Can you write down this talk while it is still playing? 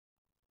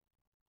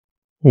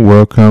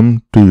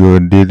Welcome to your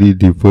daily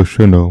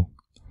devotional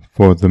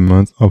for the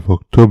month of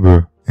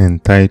October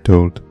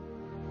entitled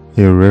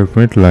A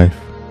Reverent Life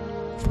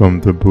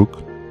from the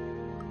book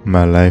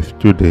My Life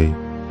Today.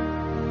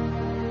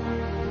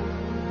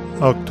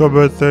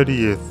 October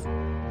 30th.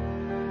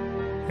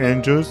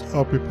 Angels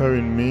are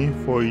preparing me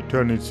for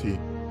eternity.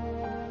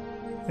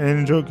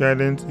 Angel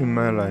guidance in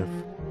my life.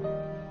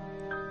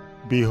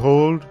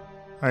 Behold,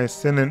 I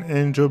send an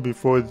angel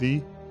before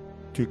thee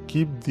to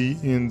keep thee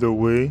in the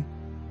way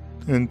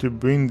and to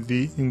bring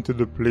thee into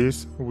the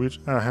place which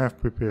I have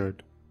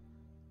prepared.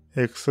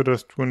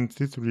 Exodus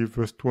 23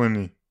 verse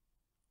 20.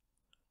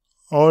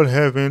 All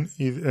heaven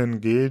is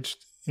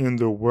engaged in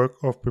the work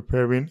of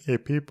preparing a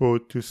people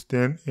to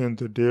stand in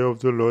the day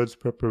of the Lord's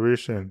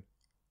preparation.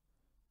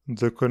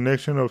 The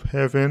connection of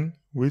heaven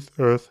with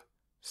earth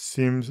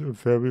seems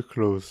very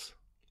close.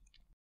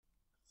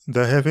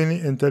 The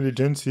heavenly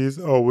intelligences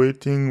are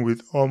waiting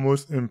with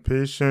almost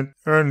impatient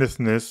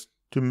earnestness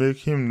to make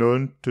him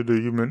known to the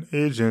human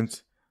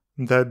agents,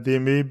 that they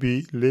may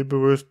be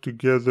laborers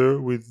together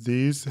with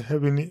these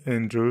heavenly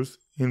angels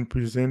in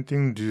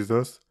presenting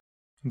Jesus,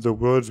 the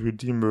world's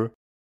Redeemer,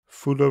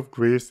 full of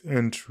grace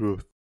and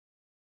truth.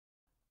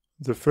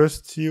 The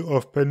first seal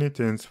of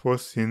penitence for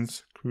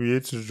sins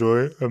creates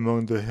joy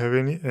among the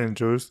heavenly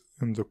angels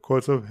in the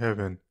courts of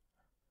heaven.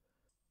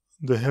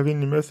 The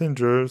heavenly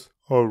messengers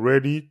are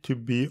ready to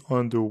be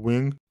on the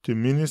wing to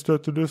minister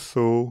to the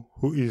soul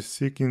who is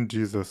seeking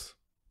Jesus.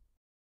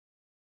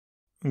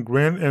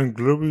 Grand and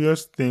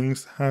glorious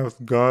things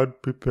hath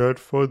God prepared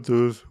for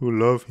those who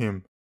love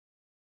him.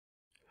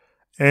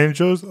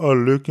 Angels are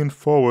looking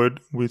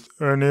forward with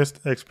earnest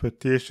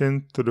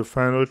expectation to the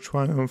final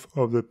triumph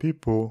of the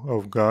people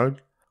of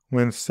God,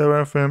 when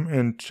seraphim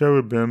and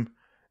cherubim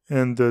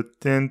and the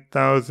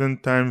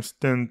 10,000 times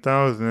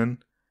 10,000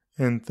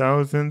 and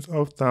thousands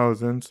of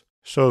thousands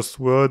shall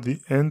swell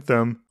the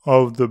anthem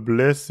of the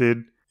blessed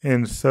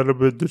and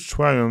celebrate the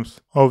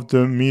triumphs of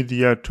the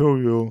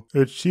mediatorial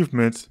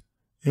achievements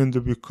in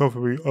the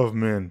recovery of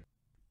man.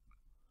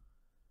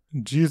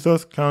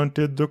 Jesus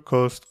counted the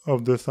cost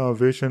of the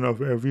salvation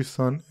of every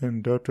son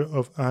and daughter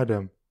of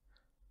Adam.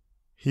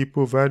 He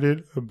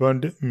provided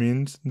abundant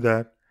means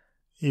that,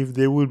 if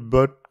they would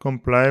but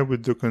comply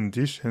with the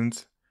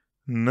conditions,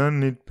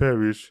 none need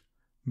perish,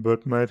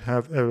 but might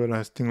have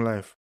everlasting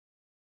life.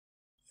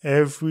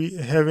 Every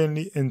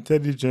heavenly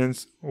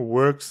intelligence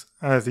works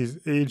as his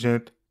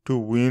agent to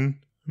win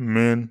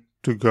men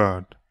to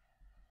God.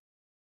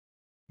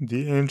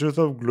 The angels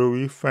of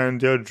glory find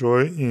their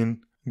joy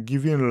in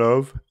giving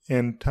love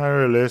and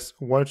tireless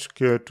watch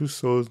care to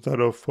souls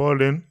that are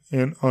fallen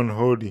and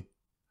unholy.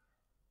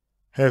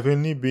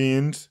 Heavenly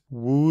beings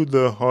woo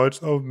the hearts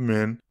of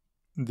men.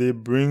 They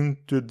bring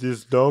to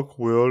this dark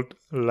world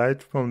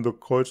light from the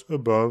courts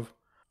above.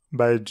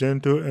 By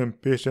gentle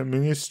and patient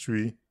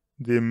ministry,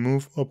 they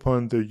move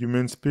upon the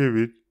human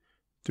spirit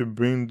to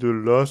bring the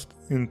lost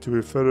into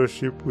a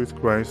fellowship with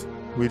Christ,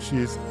 which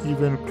is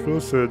even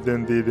closer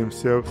than they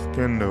themselves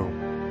can know.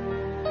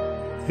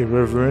 A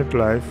Reverent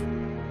Life,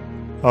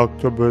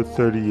 October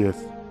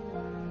 30th.